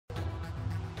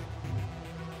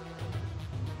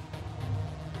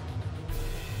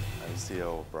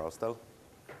CEO of Browstel.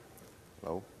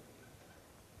 Hello.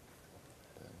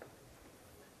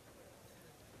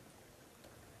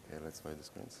 Okay, let's wait the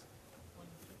screens.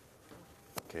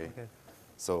 Okay.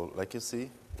 So like you see,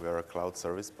 we are a cloud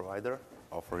service provider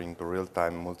offering a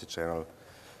real-time multi-channel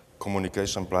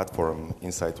communication platform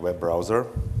inside web browser.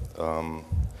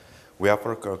 We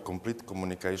offer a complete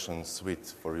communication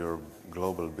suite for your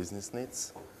global business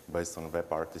needs based on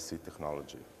WebRTC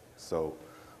technology. So,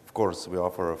 of course, we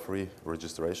offer a free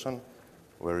registration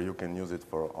where you can use it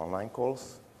for online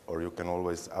calls, or you can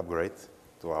always upgrade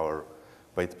to our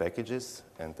paid packages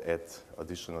and add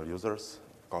additional users,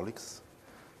 colleagues,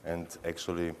 and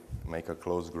actually make a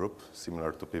closed group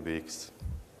similar to PBX.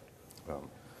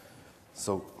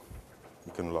 So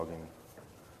you can log in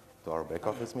to our back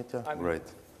office, Mitya? Great.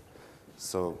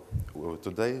 So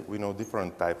today we know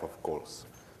different type of calls,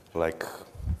 like,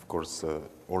 of course,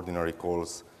 ordinary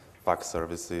calls, fax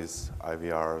services,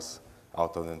 IVRs,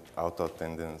 auto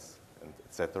attendance, and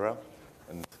etc.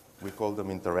 And we call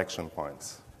them interaction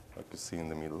points, like you see in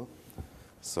the middle.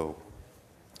 So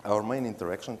our main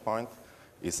interaction point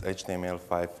is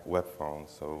HTML5 web phone.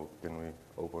 So can we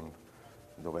open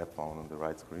the web phone on the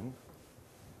right screen?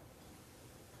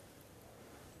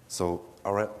 So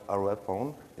our web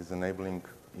phone is enabling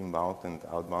inbound and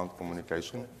outbound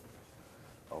communication.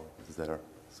 Oh, it's there.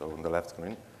 So on the left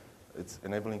screen, it's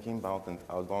enabling inbound and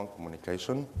outbound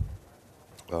communication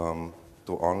to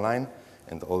online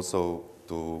and also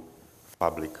to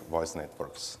public voice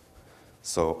networks.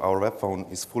 So our web phone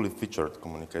is fully featured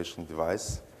communication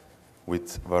device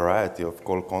with variety of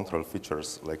call control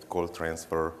features like call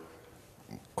transfer,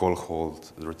 call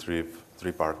hold, retrieve,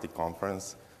 three-party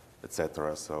conference,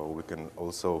 etc. So we can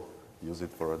also use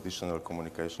it for additional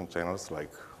communication channels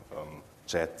like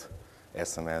chat,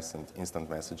 SMS, and instant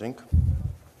messaging.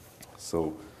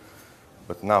 So,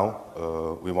 but now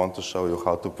we want to show you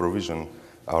how to provision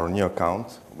our new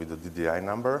account with a DDI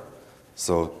number,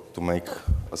 so to make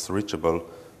us reachable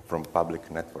from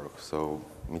public network. So,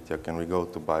 Mitya, can we go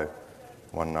to buy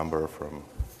one number from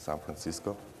San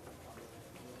Francisco?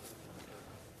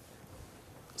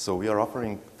 So we are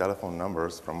offering telephone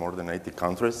numbers from more than 80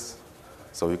 countries,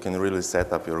 so you can really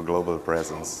set up your global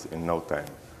presence in no time.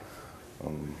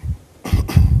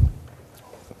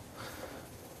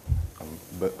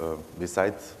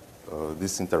 Besides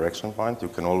this interaction point, you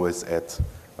can always add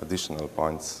additional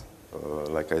points,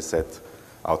 like I said,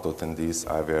 auto attendees,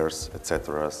 IVRs,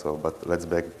 etc. So, but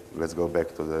let's go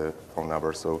back to the phone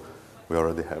number. So we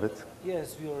already have it?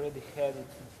 Yes, we already have it.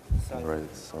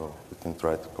 Right, so we can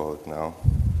try to call it now.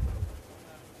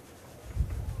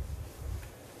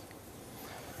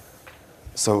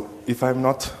 So if I'm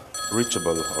not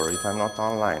reachable or if I'm not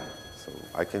online, so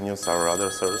I can use our other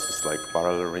services like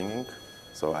parallel ringing.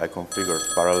 So I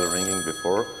configured parallel ringing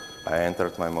before I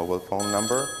entered my mobile phone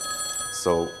number.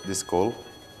 So this call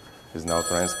is now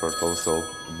transferred also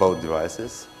both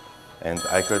devices. And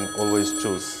I can always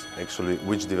choose actually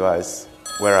which device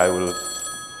where I will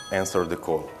answer the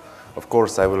call. Of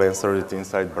course, I will answer it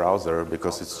inside browser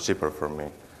because it's cheaper for me.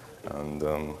 And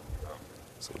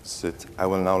so that's it. I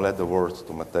will now let the word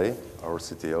to Matej, our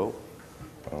CTO.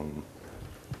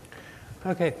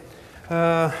 Okay.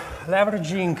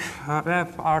 Leveraging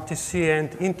WebRTC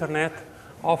and internet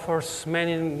offers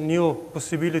many new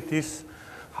possibilities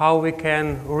how we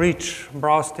can reach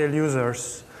Browstel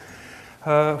users.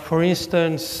 For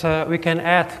instance, we can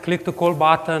add click-to-call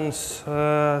buttons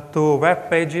to web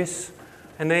pages,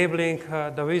 enabling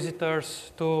the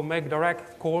visitors to make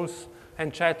direct calls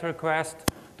and chat requests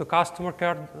to customer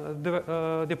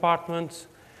care departments.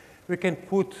 We can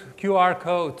put QR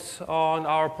codes on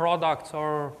our products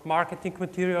or marketing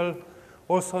material,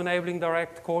 also enabling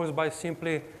direct calls by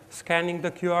simply scanning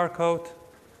the QR code.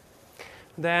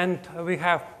 Then we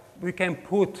can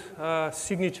put a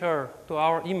signature to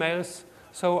our emails,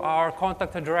 so our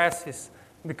contact addresses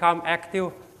become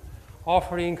active,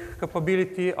 offering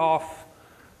capability of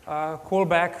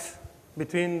callbacks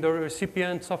between the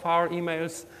recipients of our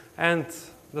emails and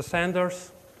the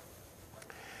senders.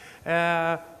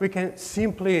 We can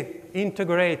simply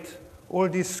integrate all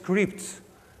these scripts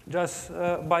just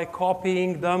by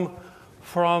copying them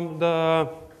from the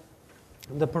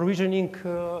provisioning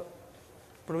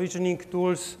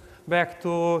tools back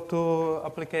to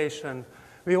application.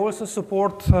 We also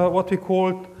support what we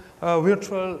call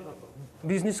virtual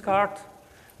business card.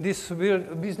 This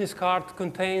business card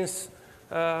contains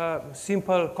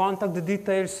simple contact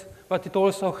details, but it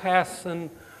also has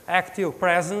an active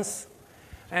presence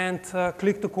and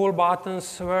click-to-call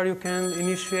buttons where you can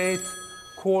initiate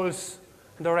calls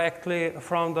directly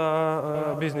from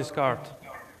the business card.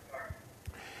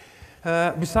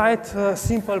 Besides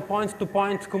simple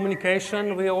point-to-point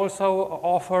communication, we also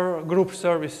offer group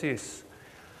services.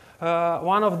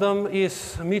 One of them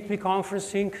is Meet Me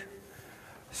conferencing.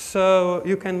 So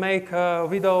you can make a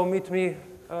video Meet Me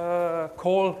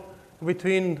call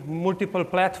between multiple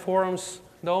platforms.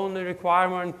 The only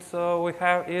requirement we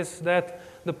have is that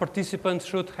the participants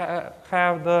should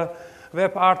have the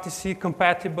WebRTC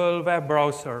compatible web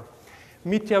browser.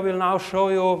 Mitya will now show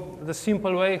you the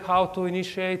simple way how to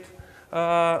initiate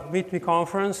Meet Me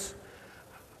conference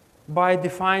by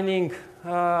defining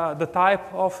the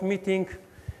type of meeting,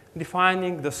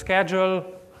 defining the schedule,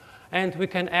 and we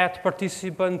can add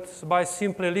participants by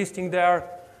simply listing their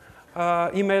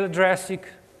email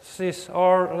addresses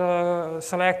or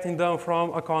selecting them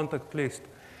from a contact list.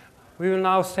 We will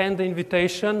now send the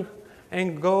invitation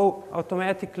and go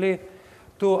automatically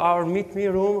to our Meet Me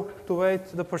room to wait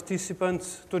the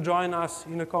participants to join us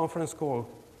in a conference call.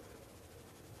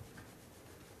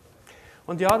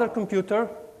 On the other computer,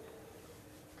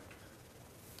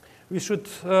 we should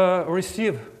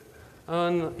receive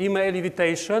an email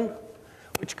invitation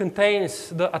which contains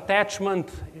the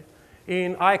attachment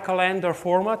in iCalendar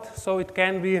format, so it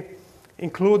can be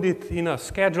included in a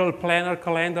schedule, planner,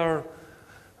 calendar.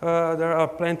 There are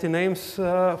plenty names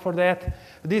for that.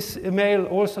 This email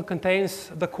also contains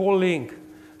the call link.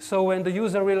 So when the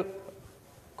user will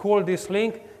call this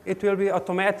link, it will be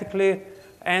automatically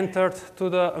entered to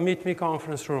the Meet Me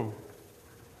conference room.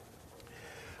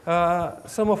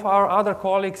 Some of our other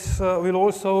colleagues will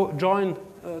also join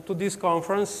to this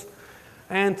conference,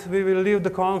 and we will leave the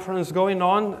conference going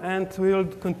on, and we will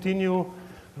continue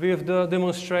with the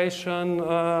demonstration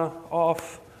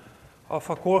of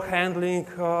a call handling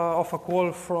of a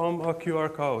call from a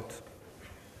QR code.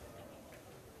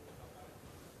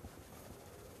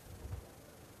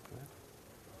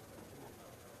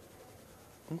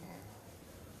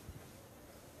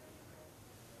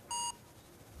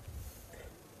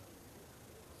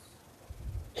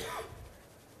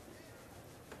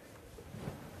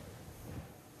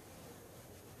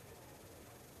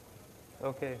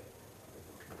 Okay.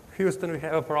 Houston, we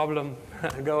have a problem.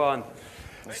 Go on.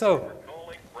 So,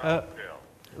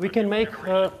 we can make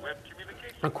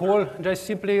a call just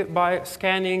simply by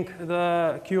scanning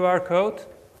the QR code.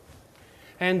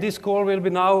 And this call will be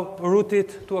now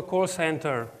routed to a call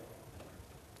center.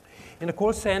 In the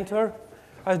call center,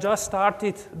 I just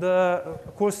started the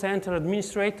call center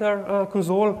administrator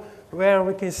console, where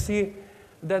we can see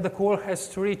that the call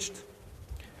has reached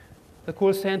the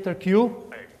call center queue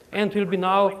and will be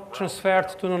now transferred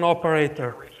to an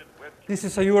operator. This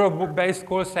is a Europe-based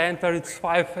call center. It's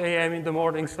 5 a.m. in the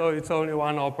morning, so it's only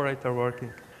one operator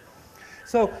working.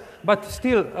 So, but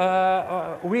still,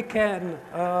 we can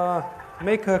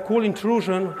make a call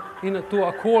intrusion into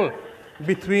a call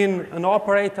between an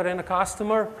operator and a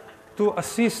customer to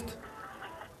assist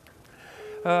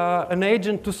an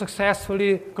agent to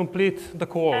successfully complete the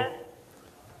call.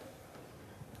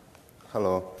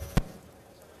 Hello.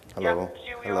 Hello.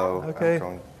 Hello. Okay.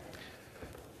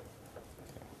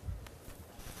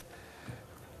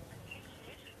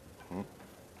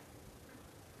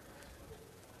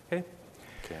 Okay.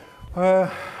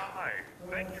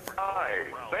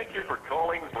 Thank you for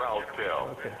calling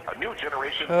Browstel, a new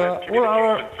generation All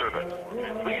our service.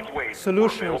 Please wait.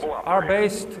 solutions are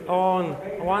based on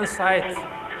one side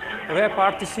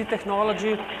WebRTC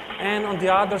technology, and on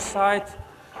the other side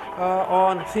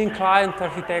on thin client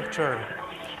architecture.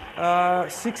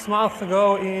 6 months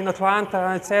ago in Atlanta,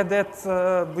 I said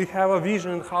that we have a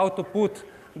vision how to put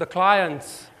the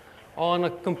clients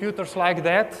on computers like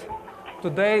that.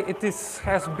 Today,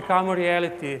 has become a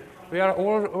reality. We are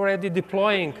already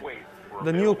deploying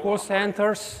the new call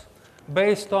centers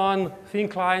based on thin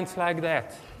clients like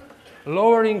that,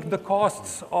 lowering the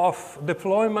costs of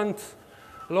deployment,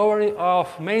 lowering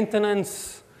of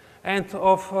maintenance, and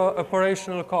of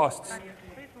operational costs.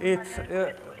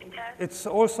 It's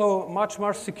also much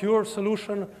more secure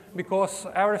solution because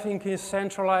everything is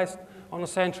centralized on a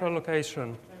central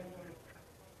location.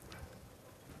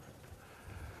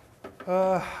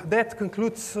 That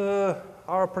concludes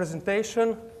our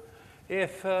presentation.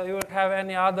 If you have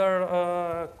any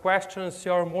other questions,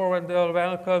 you're more than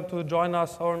welcome to join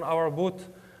us on our booth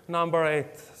number 8.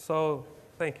 So,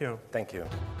 thank you. Thank you.